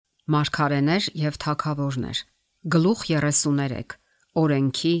Մարգարեներ եւ թագավորներ։ Գլուխ 33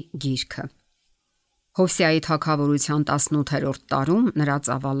 Օրենքի գիրքը։ Հովսեայի թագավորության 18-րդ տարում նրա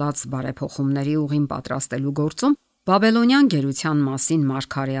ծավալած բարեփոխումների ուղին պատրաստելու գործում Բաբելոնյան գերության մասին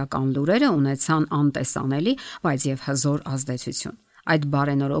մարգարեական լուրերը ունեցան անտեսանելի, բայց եւ հզոր ազդեցություն։ Այդ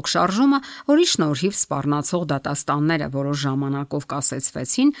բարենորոգ շարժումը, որի շնորհիվ սպառնացող դատաստանները որոշ ժամանակով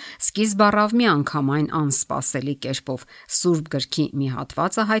կասեցվեցին, սկիզբ առավ միանգամայն անսպասելի կերպով Սուրբ գրքի մի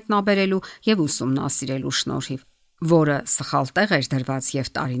հատվածը հայտնաբերելու եւ ուսումնասիրելու շնորհիվ, որը սխալ տեղ էր դրված եւ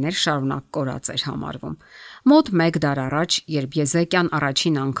տարիներ շարունակ կորած էր համարվում։ Մոտ 1 դար առաջ, երբ Եզեկիան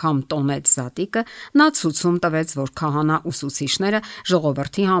առաջին անգամ տոնեց զատիկը, նա ցուցում տվեց, որ քահանա ուսուցիչները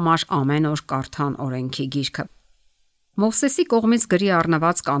ժողովրդի համար ամեն օր կարդան օրենքի գիրքը։ Մովսեսի կողմից գրի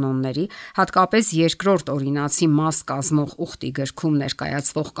առնված կանոնների, հատկապես երկրորդ օրինացի մաս կազմող ուխտի գրքում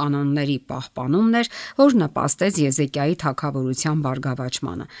ներկայացվող կանոնների պահպանումն էր, որ նպաստեց Եզեկիայի թագավորության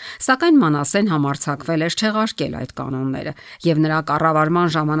բարգավաճմանը։ Սակայն Մանասեն համարձակվել էր չեղարկել այդ կանոնները, եւ նրա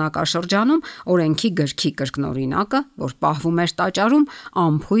կառավարման ժամանակաշրջանում օրենքի գրքի կրկնօրինակը, որ պահվում էր տաճարում,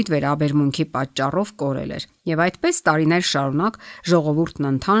 անփույթ վերաբերմունքի պատճառով կորել էր։ Եվ այդպես տարիներ շարունակ ժողովուրդն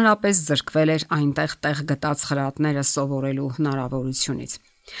ընդհանրապես զրկվել էր այնտեղ տեղ գտած խրատները սովորելու հնարավորությունից։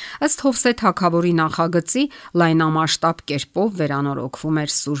 Ըստ Հովսե թագավորի նախագծի լայնամասշտաբ կերպով վերանորոգվում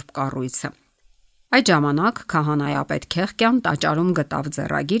էր Սուրբ կառույցը։ Այդ ժամանակ քահանայապետ Քեղկյան տաճարում գտավ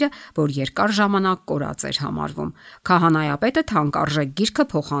ձեռագիրը, որ երկար ժամանակ կորած էր համարվում։ Քահանայապետը թանկարժեք գիրքը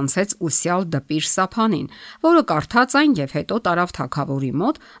փոխանցեց ուսյալ դպիր Սափանին, որը կարդաց այն եւ հետո տարավ թագավորի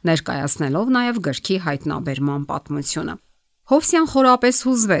մոտ, ներկայացնելով նաեւ գրքի հայտնաբերման պատմությունը։ Հովսյան խորապես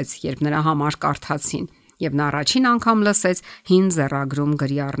հուզվեց, երբ նրա համար կարդացին, եւ նա առաջին անգամ լսեց հին ձեռագրում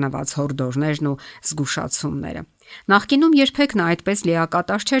գրի առնված հորդորներն ու զգուշացումները։ Նախկինում երբեք նա այդպես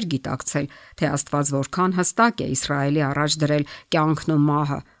լիակատար չէր գիտակցել, թե Աստված որքան հստակ է Իսրայելի առաջ դրել կյանքն ու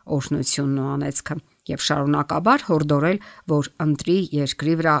մահը, օրհնությունն ու անեծքը, եւ շարունակաբար հորդորել, որ ընտրի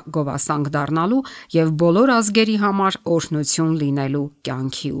երկրի վրա գովասանք դառնալու եւ բոլոր ազգերի համար օրհնություն լինելու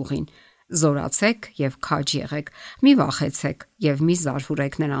կյանքի ուղին։ Զորացեք եւ քաջ եղեք, մի վախեցեք եւ մի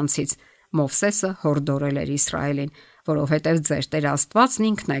զարհուրեք նրանցից։ Մովսեսը հորդորել էր Իսրայելին, որովհետև ձեր Տեր Աստվածն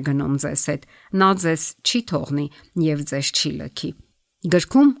ինքն է գնում ձեզ հետ, նա ձեզ չի թողնի եւ ձեզ չի լքի։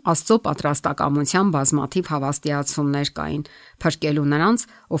 Գրքում Աստծո պատրաստակամության բազմաթիվ հավաստիացումներ կային, փրկելու նրանց,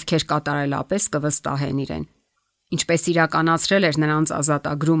 ովքեր կատարելապես կվստահեն իրեն։ Ինչպես իրականացրել էր նրանց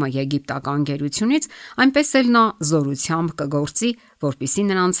ազատագրումը Եգիպտական գերությունից, այնպես էլ նա զորությամբ կգործի, որպիսի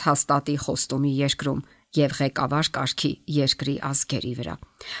նրանց հաստատի խոստումի երկրում եւ ղեկավար կարգի երկրի ազգերի վրա։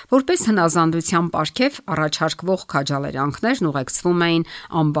 Որպես հնազանդության պարգև առաջարկվող քաջալերանքներն ուղեկցվում էին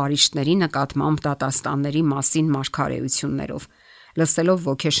ամբարիշտների նկատմամբ դատաստանների մասին մարգարեություններով։ Լսելով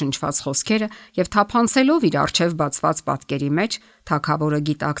ոգեշնչված խոսքերը եւ թափանցելով իր առջև բացված պատկերի մեջ, թագավորը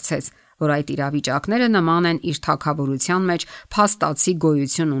գիտակցեց, որ այդ իրավիճակները նման են իր թագավորության մեջ փաստացի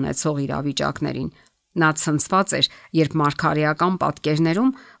գոյություն ունեցող իրավիճակներին։ Նա ցնցված էր, երբ մարգարեական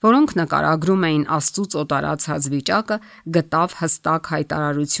պատկերներում, որոնք նկարագրում էին Աստծուց օտարացած վիճակը, գտավ հստակ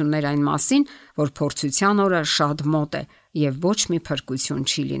հայտարարություններ այն մասին, որ փորձության օրը շատ մոտ է եւ ոչ մի փրկություն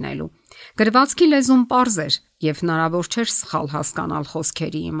չի լինելու։ Գրվածքի լեզուն պարզ էր եւ հնարավոր չէր սխալ հասկանալ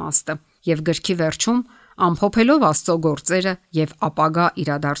խոսքերի իմաստը։ Եվ գրքի վերջում, ամփոփելով Աստծո գործերը եւ ապագա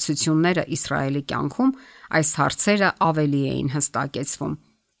իրադարձությունները Իսրայելի կյանքում, այս հարցերը ավելի էին հստակեցվում։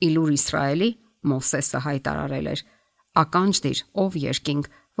 Իլուր Իսրայելի Մովսեսը հայտարարել էր. «Ականջ դիր, ով երկինք,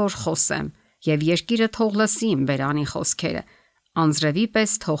 որ խոսեմ, եւ երկիրը թող լսի իմ բերանի խոսքերը։ Անձրևի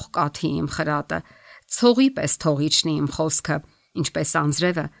պես թող կաթի իմ խրատը, ցողի պես թող իջնի իմ խոսքը, ինչպես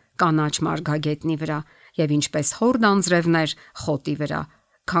անձրևը կանաչ մարգագետնի վրա, եւ ինչպես հորդ անձրևներ խոտի վրա։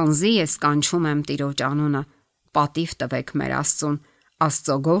 Քանզի ես կանչում եմ Տիրոջ անունը, պատիվ տվեք մեր Աստծուն,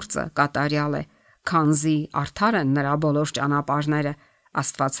 Աստծո գործը կատարյալ է, քանզի արդար են նրա բոլոր ճանապարհները,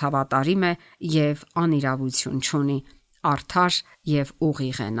 Աստված հավատարիմ է եւ անիրավություն չունի, արդար եւ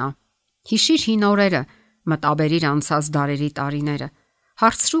ուղիղ է նա։ Հիշիր հին օրերը, մտաբերիր անցած դարերի տարիները,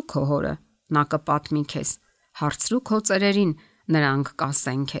 հարցրու քո հորը, նա կպատմի քեզ, հարցրու քո ծերերին, նրանք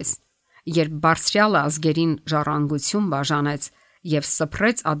կասեն քեզ։ Երբ Բարձրյալը ազգերին ժառանգություն բաժանեց եւ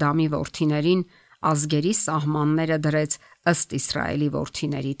սփռեց Ադամի որդիներին, ազգերի սահմանները դրեց ըստ Իսրայելի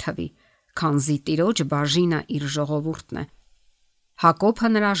որդիների թվի, քանզի Տիրոջ բաժինը իր ժողովուրդն է։ Հակոբը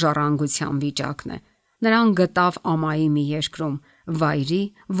նրա ժառանգության վիճակն է։ Նրան գտավ Ամայի մի երկրում, վայրի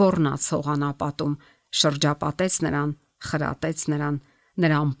ոռնացող անապատում, շրջապատեց նրան, խրատեց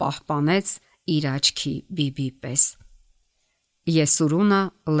նրան պահպանեց իր աչքի բիբի պես։ Եսուրունը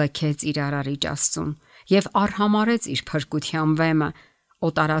լքեց իր արարիչ Աստծուն եւ արհամարեց իր փրկության վեմը,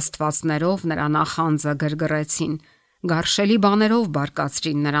 օտարաստվածներով նրա նախանձը գրգռեցին, Գարշելի բաներով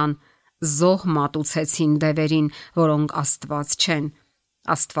բարկացրին նրան, զոհ մատուցեցին դևերին, որոնք Աստված չեն,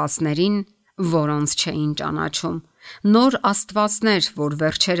 աստվածներին, որոնց չէին ճանաչում, նոր աստվածներ, որ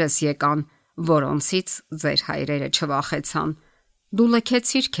վերջերս եկան, որոնցից ձեր հայրերը չվախեցան։ Դու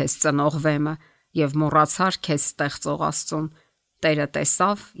լքեցիր քեզ ծնող վեմը եւ մոռացար քեզ ստեղծող Աստծուն։ Տերը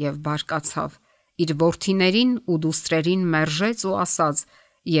տեսավ եւ բարկացավ, իր որդիներին ու դուստրերին մերժեց ու ասաց.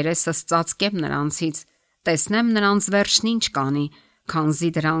 երեսս ծածկեմ նրանցից, տեսնեմ նրանց վերջն ինչ կանի, քանզի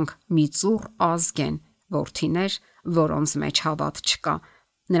դրանք մի ծուռ ազգ են, որդիներ, որոնց մեջ հավատ չկա։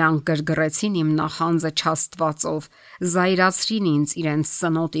 Նրանք գրգռեցին իմ նախանձը չաստվածով, զայրացրին ինձ իրենց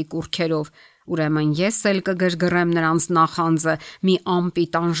սնոտի կուրքերով, ուրեմն ես էլ կգրգռեմ նրանց նախանձը մի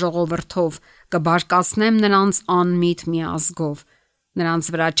անպիտան ժողովրդով, կբարկացնեմ նրանց անմիտ մի ազգով։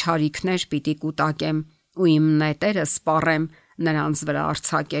 Նրանց վրա չարիքներ պիտի կուտակեմ ու իմ նետերը սպառեմ նրանց վրա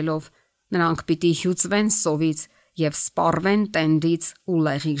արձակելով։ Նրանք պիտի հյուծվեն սովից եւ սպառվեն տենդից ու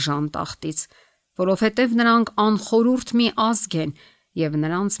լեղի ժանտախտից, որովհետեւ նրանք անխորուրդ մի ազգ են եւ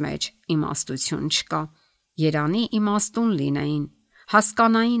նրանց մեջ իմաստություն չկա։ Երանի իմաստուն լինեին,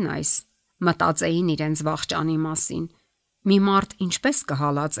 հասկանային այս, մտածեին իրենց վախճանի մասին։ Մի մարդ ինչպես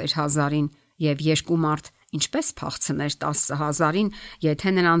կհալածեր 1000-ին եւ երկու մարդ ինչպես փախցներ 10,000-ին,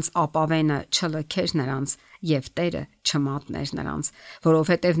 եթե նրանց ապավենը չլքեր նրանց եւ Տերը չմատներ նրանց,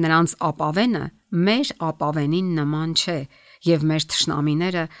 որովհետեւ նրանց ապավենը մեր ապավենին նման չէ եւ մեր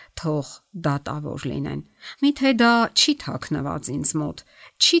թշնամիները թող դատավոր լինեն։ Միթե դա չի թաքնված ինձ մոտ,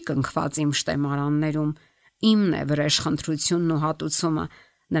 չի կնքված իմ շտեմարաններում, իմն է վրեժխնդրությունն ու հատուցումը,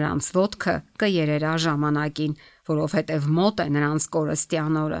 նրանց ոտքը կերերա ժամանակին, որովհետեւ մոտ է նրանց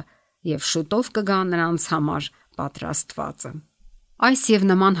կորստյան օրը եւ շուտով կգա նրանց համար պատրաստվածը։ Այս եւ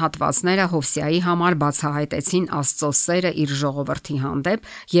նման հատվածները Հովսեայի համար բացահայտեցին Աստծո սերը իր ժողովրդի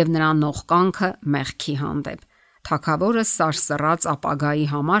հանդեպ եւ նրա նողկանքը մեղքի հանդեպ։ Թագավորը սարսռած ապագայի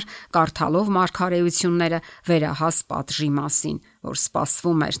համար կարդալով մարգարեությունները վերահաս պատժի մասին, որ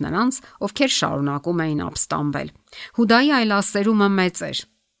սպասվում էր նրանց, ովքեր շարունակում էին ապստամբել։ Հուդայի այլասերումը մեծ էր։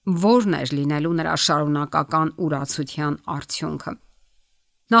 Որն էր լինելու նրա շարունակական ուրացության արդյունքը։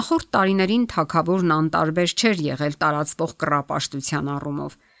 Նախորդ տարիներին թագավորն անտարբեր չէր եղել տարածվող կռապաշտության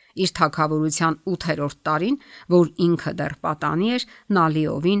առումով։ Իր թագավորության 8-րդ տարին, որ ինքը դեռ պատանի էր, նա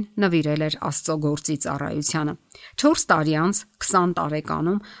լիովին նվիրել էր Աստծո գործի ծառայությանը։ 4 տարի անց 20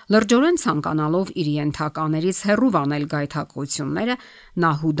 տարեկանում, լրջորեն ցանկանալով իր ենթականերից հեռու վանել գայթակղությունները,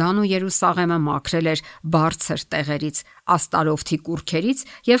 նա Հուդան ու Երուսաղեմը մաքրել էր բարձր տեղերից, աստարովթի կուրքերից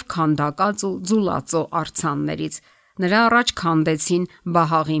եւ քանդակած ու ձուլածո արձաններից։ Նրա առաջ քանդեցին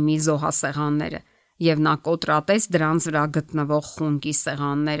Բահաղիմի զոհասեղանները, եւ նա կոտրատեց դրանց վրա գտնվող խունկի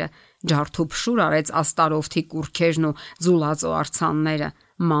սեղանները, ջարդուփշուր արեց աստարովթի կուրքերն ու ձուլածո արձանները,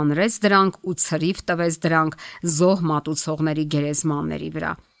 մանրեց դրանք ու ցրիվ տվեց դրանք զոհ մատուցողների գերեզմանների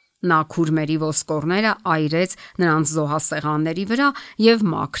վրա։ Նա քուրմերի ոսկորները այրեց նրանց զոհասեղանների վրա եւ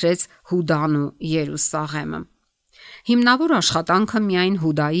մաքրեց Հուդան ու Երուսաղեմը։ Հիմնավոր աշխատանքը միայն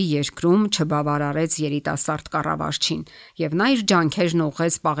Հուդայի երկրում չբավարարեց երիտասարդ կառավարչին, եւ նա իր ջանքերն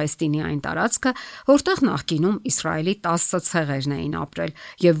ուղղեց Պաղեստինի այն տարածքը, որտեղ նախկինում Իսրայելի 10 ցեղերն էին ապրել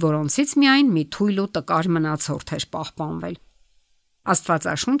եւ որոնցից միայն մի թույլ ու տկար մնացորդ էր պահպանվել։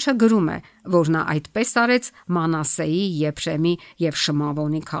 Աստվածաշունչը գրում է, որ նա այդպես արեց Մանասեի, Եփրեմի եւ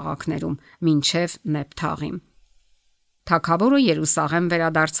Շմավոնի քաղաքներում, մինչև Նեփթաղիմ։ Թագավորը Երուսաղեմ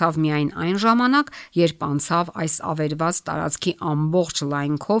վերադարձավ միայն այն ժամանակ, երբ անցավ այս ավերված տարածքի ամբողջ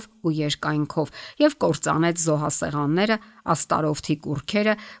լայնքով ու երկայնքով եւ կործանեց զոհասեղանները, աստարովթի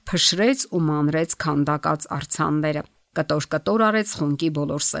կուրքերը, փշրեց ու մանրեց քանդակած արձանները, կտոր արեց խունկի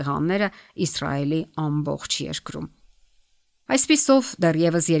բոլոր սեղանները Իսրայելի ամբողջ երկրում։ Այսպիսով,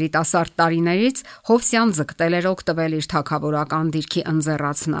 դեռևս երիտասարդ տարիներից Հովսյան ձգտել էր օգտվել իր թագավորական դիրքի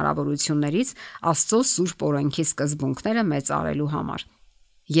ընձեռած հնարավորություններից Աստծո սուրբ օրենքի սկզբունքները մեծարելու համար։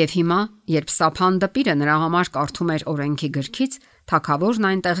 Եվ հիմա, երբ Սափան դպիրը նրա համար կարդում էր օրենքի գրքից,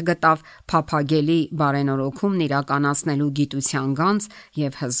 թագավորն այնտեղ գտավ փափագելի բարենորոգումն իրականացնելու գիտության գանձ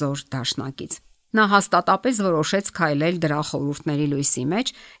եւ հզոր դաշնակից։ Նա հաստատապես որոշեց քայլել դրա խորհուրդների լույսի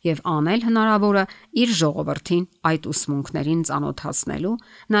մեջ եւ անել հնարավորը իր ժողովրդին այդ ուսմունքներին ծանոթացնելու,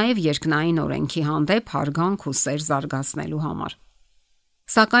 նաեւ երկնային օրենքի հանդեպ հարգանք ու սեր զարգացնելու համար։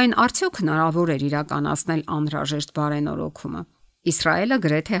 Սակայն արդյոք հնարավոր էր իրականացնել անհրաժեշտ բարենորոգումը։ Իսրայելը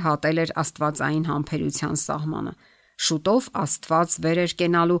գրեթե հատել էր աստվածային համբերության սահմանը։ Շուտով Աստված վեր էր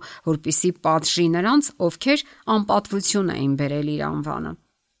կենալու, որպիսի պատժի նրանց, ովքեր անպատվություն էին բերել իր անվանը։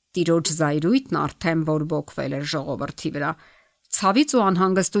 Տիրոջ զայրույթն արդեն բորբոքվել էր ժողովրդի վրա։ ցավից ու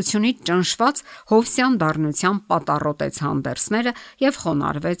անհանգստությունից ճնշված հովսյան դառնության պատառոտեց հանդերձները եւ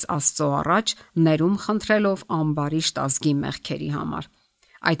խոնարհվեց Աստծո առաջ, ներում խնդրելով ամբարիշտ ազգի մեղքերի համար։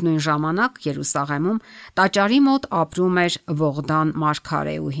 Այդ նույն ժամանակ Երուսաղեմում տաճարի մոտ ապրում էր Ողդան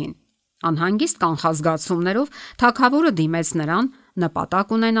մարգարեուհին։ Անհանգիստ կանխազգացումներով թագավորը դիմեց նրան,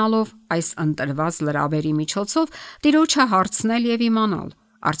 նպատակ ունենալով այս ընտրված լրաբերի միջոցով տիրոջը հարցնել եւ իմանալ,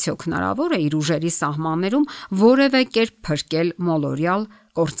 արդյոք հնարավոր է իր ուժերի սահմաններում որևէ կերպ փրկել մոլորյալ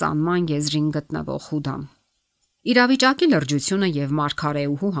կործանման եզրին գտնվող Հուդան։ Իրավիճակի լրջությունը եւ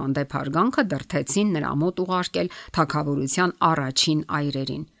մարգարեուհու հանդեպ հարգանքը դրդեցին նրա մոտ ուղարկել թագավորության առաջին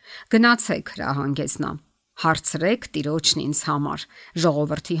այրերին։ Գնացեք, հրահանգեց նա, հարցրեք տիրոջն ինձ համար,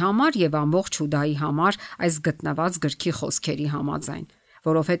 ժողովրդի համար եւ ամբողջ Հուդայի համար այս գտնված գրքի խոսքերի համաձայն,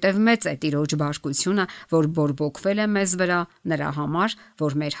 որովհետեւ մեծ է տիրոջ բարկությունը, որ բորբոքվել է մեզ վրա, նրա համար,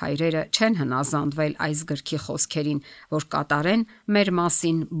 որ մեր հայրերը չեն հնազանդվել այս գրքի խոսքերին, որ կատարեն մեր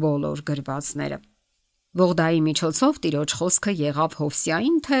մասին բոլոր գրվածները։ Ողդայի միջոցով տիրոջ խոսքը եղավ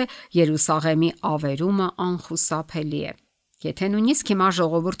Հովսյային, թե Երուսաղեմի ավերումը անխուսափելի է։ Եթե նույնիսկ հիմա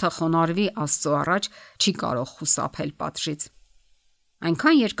ժողովուրդը խոնարհվի Աստծո առաջ, չի կարող խուսափել պատժից։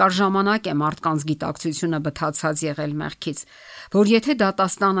 Այնքան երկար ժամանակ է մարդկանց գիտակցությունը բթացած եղել մեղքից, որ եթե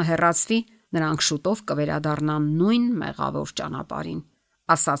դատաստանը հեռացվի, նրանք շուտով կվերադառնան նույն մեղավոր ճանապարհին։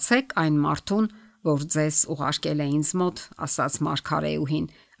 Ասացեք այն մարդուն, որ ձեզ ուղարկել է ինձ մոտ, ասաց մարգարեուհին,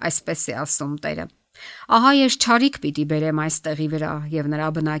 այսպես է ասում Տերը։ Ահա ես չարիք պիտի բերեմ այս տեղի վրա եւ նրա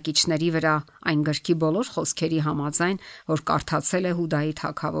բնակիչների վրա այն գրքի բոլոր խոսքերի համաձայն, որ կարդացել է Հուդայի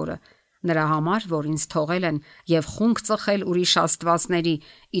թագավորը, նրա համար, որ ինձ թողել են եւ խունկ ծխել ուրիշ աստվածների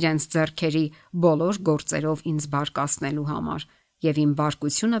իրենց ձեռքերի բոլոր գործերով ինձ բարկացնելու համար, եւ իմ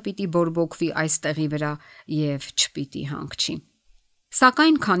բարկությունը պիտի բորբոքվի այս տեղի վրա եւ չպիտի հանգչի։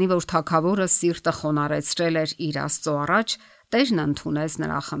 Սակայն քանի որ թագավորը սիրտը խոնարհեցրել էր իր Աստծո առաջ, Տերն ընդունեց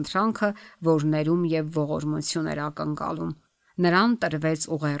նրա խնդրանքը, որ ներում եւ ողորմություն էր ակնկալում։ Նրան տրվեց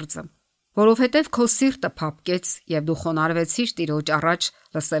ուղերձը, որովհետեւ քո սիրտը փափկեց եւ դու խոնարհվեցիր Տիրոջ առաջ,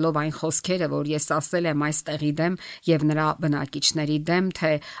 լսելով այն խոսքերը, որ ես ասել եմ այս տեղի դեմ եւ նրա բնակիչների դեմ,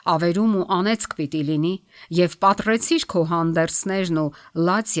 թե ավերում ու անեծք պիտի լինի, եւ պատռեցիր քո հանդերձներն ու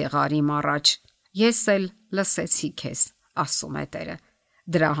լաց եղար իմ առաջ։ Ես էլ լսեցի քեզ, ասում է Տերը։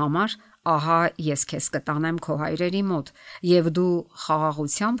 Դրա համար ահա ես քեզ կտանեմ քո հայրերի մոտ, եւ դու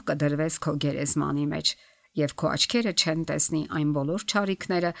խաղաղությամբ կդրվես քո գերեզմանի մեջ, եւ քո աչքերը չեն տեսնի այն բոլոր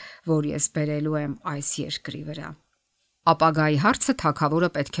չարիքները, որ ես բերելու եմ այս երկրի վրա։ Ապագայի հարցը թագավորը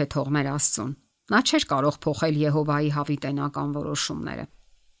պետք է թողներ Աստծուն։ Նա չէր կարող փոխել Եհովայի հավիտենական որոշումները։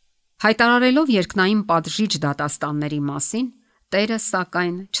 Հայտարարելով երկնային պատժիչ դատաստանների մասին, Տերը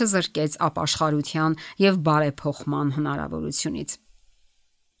սակայն չզրկեց ապաշխարության եւ բարեփոխման հնարավորությունից։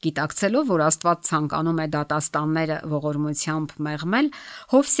 Գիտակցելով, որ Աստված ցանկանում է դատաստանները ողորմությամբ մեղմել,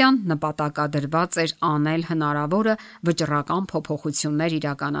 Հովսյան նպատակադրված էր անել հնարավորը վճռական փոփոխություններ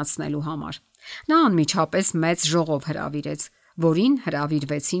իրականացնելու համար։ Նա անմիջապես մեծ ժողով հրավիրեց, որին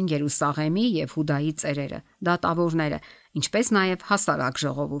հրավիրվեցին Երուսաղեմի եւ Հուդայի ծերերը, դատավորները, ինչպես նաեւ հասարակ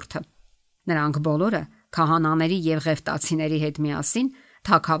ժողովուրդը։ Նրանք բոլորը քահանաների եւ ղևտացիների հետ միասին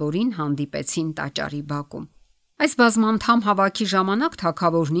թագավորին հանդիպեցին տաճարի բակում։ Այս բազմանդամ հավաքի ժամանակ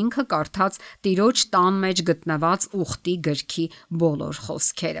թագավորն ինքը կարդաց Տիրոջ տան մեջ գտնված ուխտի գրքի բոլոր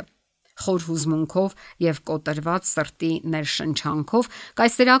խոսքերը։ Խոր հուզմունքով եւ կոտրված սրտի ներշնչանքով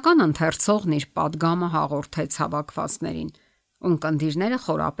կայսերական ընթերցողն իր պատգամը հաղորդեց հավաքվածներին։ Ունկնդիրները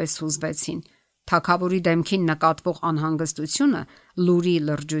խորապես հուզվեցին։ Թագավորի դեմքին նկատվող անհանգստությունը, լուրի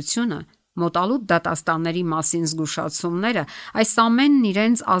լրջությունը, մոտալուտ դատաստանների մասին զգուշացումները, այս ամենն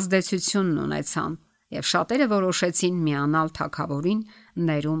իրենց ազդեցությունն ունեցան, եւ շատերը որոշեցին միանալ թագավորին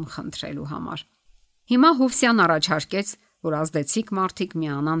ներում խնդրելու համար։ Հիմա Հովսյան առաջարկեց, որ ազդեցիկ մարդիկ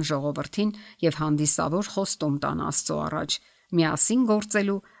միանան ժողովրդին եւ հանդիսավոր խոստում տան Աստծո առաջ, միասին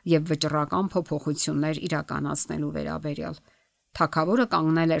գործելու եւ վճռական փոփոխություններ իրականացնելու վերաբերյալ։ Թագավորը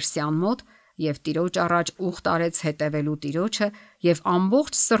կանգնել էր սյան մոտ եւ Տիրոջ առաջ ուխտ արեց հետևելու Տիրոջը եւ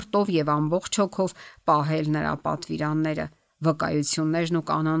ամբողջ սրտով եւ ամբողջ հոգով պահել նրա պատվիրանները, վկայություններն ու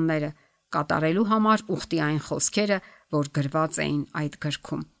կանոնները, կատարելու համար ուխտի այն խոսքերը, որ գրված էին այդ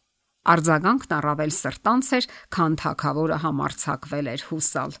գրքում։ Արձագանքն առավել սրտանց էր, քան թագավորը համարձակվել էր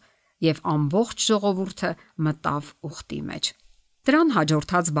հուսալ, եւ ամբողջ ժողովուրդը մտավ ուխտի մեջ։ Դրան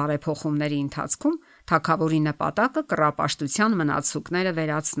հաջորդած բարեփոխումների ընթացքում թագավորի նպատակը կռապաշտության մնացուկները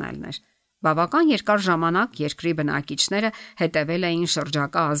վերացնելն էր։ Բավական երկար ժամանակ երկրի բնակիչները հետևել էին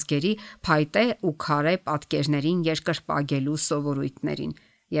շրջակա ազգերի փայտե ու քարե պատկերներին երկրպագելու սովորույթներին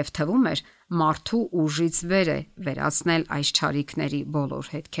եւ թվում էր մարդու ուժից վեր է վերացնել այս ճարիքների բոլոր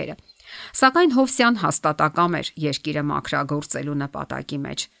հետքերը։ Սակայն Հովսյան հաստատակամ էր երկիրը մաքրագործելու նպատակի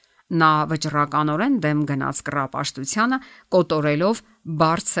մեջ։ Նա վճռականորեն դեմ գնաց կռապաշտությանը, կոտորելով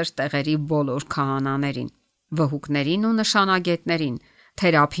բարձր տեղերի բոլոր քահանաներին, վհուկներին ու նշանագետներին,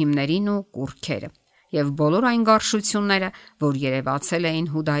 թերափիմներին ու կուռքերը եւ բոլոր այն գարշությունները, որ երևացել էին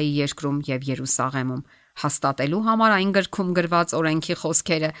Հուդայի երկրում եւ Երուսաղեմում, հաստատելու համար այն գրքում գրված օրենքի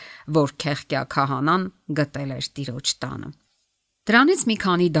խոսքերը, որ Քեղկյա քահանան գտել էր Տիրոջ տանը։ Դրանից մի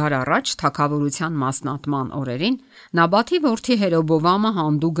քանի դար առաջ թագավորության մասնատման օրերին Նաբաթի որդի Հերոբովամը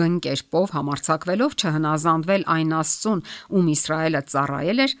հանդուգն կերպով համարձակվելով չհնազանդվել այն Աստծուն, ում Իսրայելը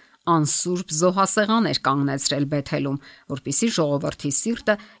ծառայել էր, անսուրբ զոհասեղան էր կանգնեցրել Բեթելում, որպիսի ժողովրդի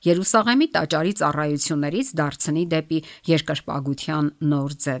սիրտը Երուսաղեմի տաճարի ծառայություններից դարձնի դեպի երկրպագության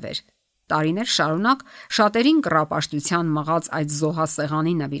նոր ձևեր։ Տարիներ շարունակ շատերին կռապաշտության մղած այդ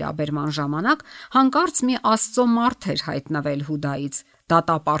զոհասեղանի նվիրաբերման ժամանակ հանկարծ մի Աստծո մարդ էր հայտնվել Հուդայից,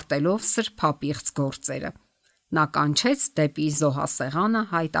 դատապարտելով սրբապիղծ գործերը։ Նա կանչեց դեպի զոհասեղանը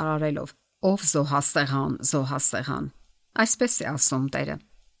հայտարարելով. «Ով զոհասեղան, զոհասեղան»։ Այսպես է ասում Տերը.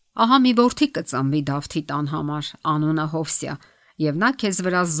 «Ահա մի որդի կծնվի Դավթի տան համար, անունը Հովսյա, եւ նա քեզ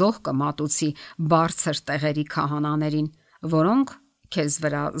վրա զոհ կմատուցի բարձր տեղերի քահանաներին, որոնք քեզ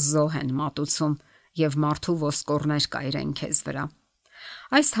վրա զոհ են մատուցում եւ մարդու ոսկորներ կայրեն քեզ վրա»։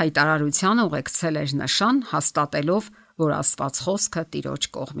 Այս հայտարարությանը ուղեկցել էր նշան, հաստատելով, որ Աստված խոսքը Տիրոջ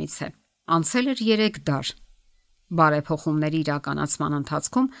կողմից է։ Անցել էր 3 դար։ Բարեփոխումների իրականացման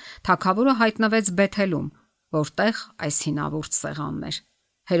ընթացքում թագավորը հայտնվեց Բեթելում, որտեղ այս հինավուրց սեղանն էր։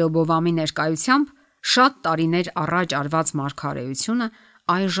 Հերոբովամի ներկայությամբ շատ տարիներ առաջ արված մարգարեությունը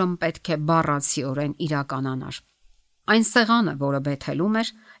այժմ պետք է բառացիորեն իրականանար։ Այն սեղանը, որը Բեթելում էր,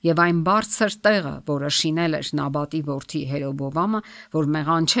 եւ այն բարձր տեղը, որը շինել էր Նաբատի որդի Հերոբովամը, որ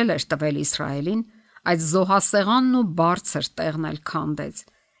մեղանչել էր տվել Իսրայելին, այդ զոհասեղանն ու բարձր տեղն էլ քանդեց,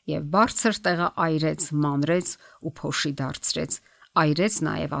 եւ բարձր տեղը այրեց, մանրեց ու փոշի դարձրեց, այրեց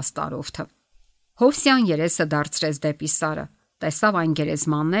նաեւ աստարովթը։ Հովսյան երեսը դարձրեց դեպի Սարը, տեսավ այն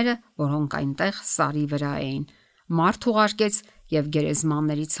գերեզմանները, որոնք այնտեղ Սարի վրա էին, մարդ ուղարկեց եւ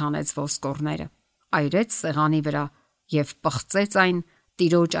գերեզմաններից հանեց ոսկորները, այրեց սեղանի վրա եւ պղծեց այն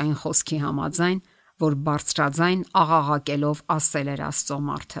Տիրոջ այն խոսքի համաձայն, որ բարձրաձայն աղաղակելով ասել էր Աստծո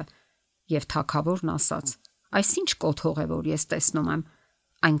մարդը։ Եվ թագավորն ասաց. «Այսինչ կոթող է, որ ես տեսնում եմ»։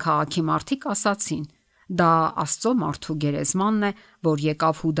 Այն քաղաքի մարդիկ ասացին. «Դա Աստծո մարդու գերեզմանն է, որ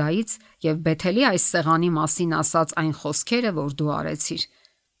եկավ Հուդայից եւ Բեթելի այս սեղանի մասին ասաց այն խոսքերը, որ դու արեցիր»։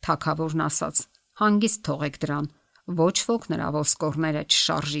 Թագավորն ասաց. «Հանգիստ թողեք դրան, ոչ ոք նրա ոսկորները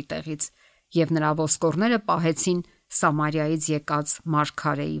չշարժի տեղից»։ Եվ նրա ոսկորները պահեցին Սամարիայից եկած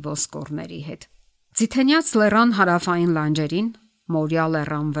մարգարեի ոսկորների հետ։ Ձիթենյաց լեռան հարավային լանջերին, Մորիա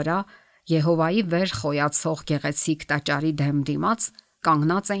լեռան վրա, Եհովայի վեր խոյացող գեղեցիկ տաճարի դեմ դիմաց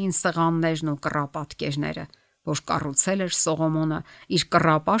կանգնած էին սեղաններն ու կռապատկերները, որ կառուցել էր Սողոմոնը իր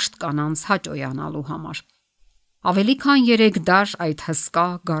կռապաշտ կանանց հաճոյանալու համար։ Ավելի քան 3 դար այդ հսկա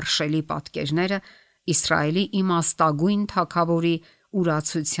գարշելի պատկերները Իսրայելի իմաստագույն թագավորի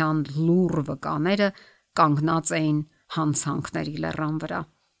ուրացության լուռ վկաները կանգնած էին հանցանքների լեռան վրա։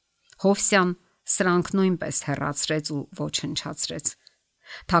 Հովսյան սրանք նույնպես հեռացրեց ու ոչնչացրեց։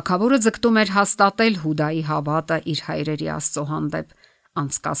 Թագավորը ձգտում էր հաստատել Հուդայի հավատը իր հայրերի Աստծո հանդեպ,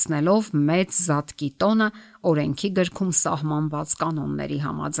 անցկացնելով մեծ զատկի տոնը օրենքի գրքում սահմանված կանոնների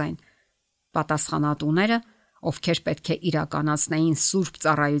համաձայն։ Պատասխանատուները, ովքեր պետք է իրականացնեին սուրբ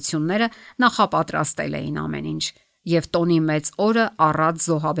ծառայությունները, նախապատրաստել էին ամեն ինչ, եւ տոնի մեծ օրը առատ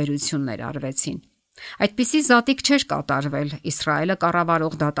զոհաբերություններ արվեցին։ Այդպիսի զատիկ չէր կատարվել Իսրայելը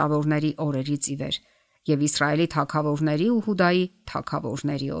կառավարող դատավորների օրերից ի վեր եւ Իսրայելի թագավորների ու Հուդայի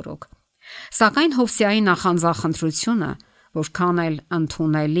թագավորների օրոք։ Սակայն Հովսեայի նախանձախնդրությունը, որքան էլ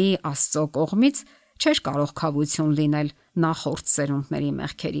ընդունելի Աստծո կողմից, չէր կարող քավություն լինել նախորդ սերունդների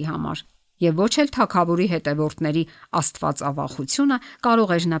մեղքերի համար, եւ ոչ էլ թագավորի հետևորդների աստվածավախությունը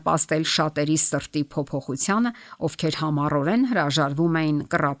կարող էր նպաստել շատերի սրտի փոփոխությանը, ովքեր համառորեն հրաժարվում էին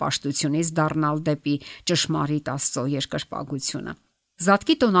կռապաշտությունից դառնալ դեպի ճշմարիտ Աստծո երկրպագությունը։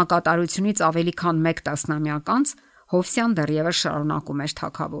 Զատկի տոնակատարությունից ավելի քան 1 տասնամյակ անց Հովսյան դեռևս շարունակում էր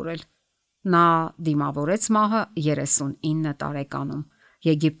թագավորել։ Նա դիմավորեց մահը 39 տարեկանում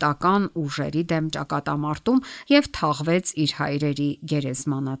եգիպտական ուժերի դեմ ճակատամարտում եւ թաղվեց իր հայրերի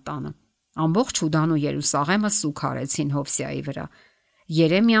գերեզմանատանը։ Ամբողջ Հուդան ու Երուսաղեմը սուգարեցին Հովսեայի վրա։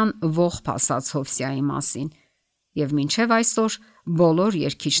 Երեմիան ողբ ասաց Հովսեայի մասին, եւ մինչեւ այսօր բոլոր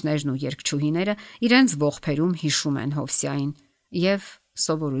երգիչներն ու երգչուհիները իրենց ողբերում հիշում են Հովսեային եւ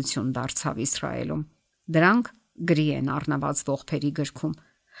սովորություն դարձավ Իսրայելում։ Դրանք գրի են առնված ողբերի գրքում։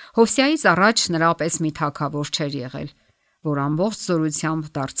 Հովսեայից առաջ նրա պես մի թագավոր չէր եղել, որ ամբողջ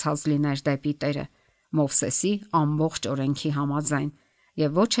զորությամբ դարձած լիներ դեպի Տերը, Մովսեսի ամբողջ օրենքի համաձայն,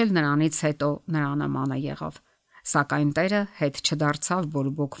 եւ ոչ էլ նրանից հետո նրա նմանը եղավ։ Սակայն Տերը հետ չդարձավ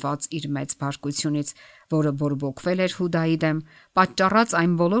բորբոքված իր մեծ բարկությունից, որը բորբոքվել էր Հուդայի դեմ, պատճառած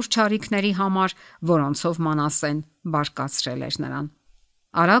այն բոլոր չարիքների համար, որոնցով Մանասեն բարկացրել էր նրան։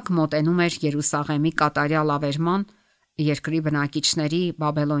 Արագ մոտենում էր Երուսաղեմի կատարյալ ավերման, երկրի բնակիչների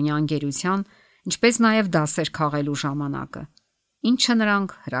բաբելոնյան գերության, ինչպես նաև դասեր քաղելու ժամանակը, ինչը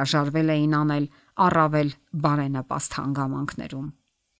նրանք հրաժարվել էին անել առավել բարենպաստ հանգամանքներում։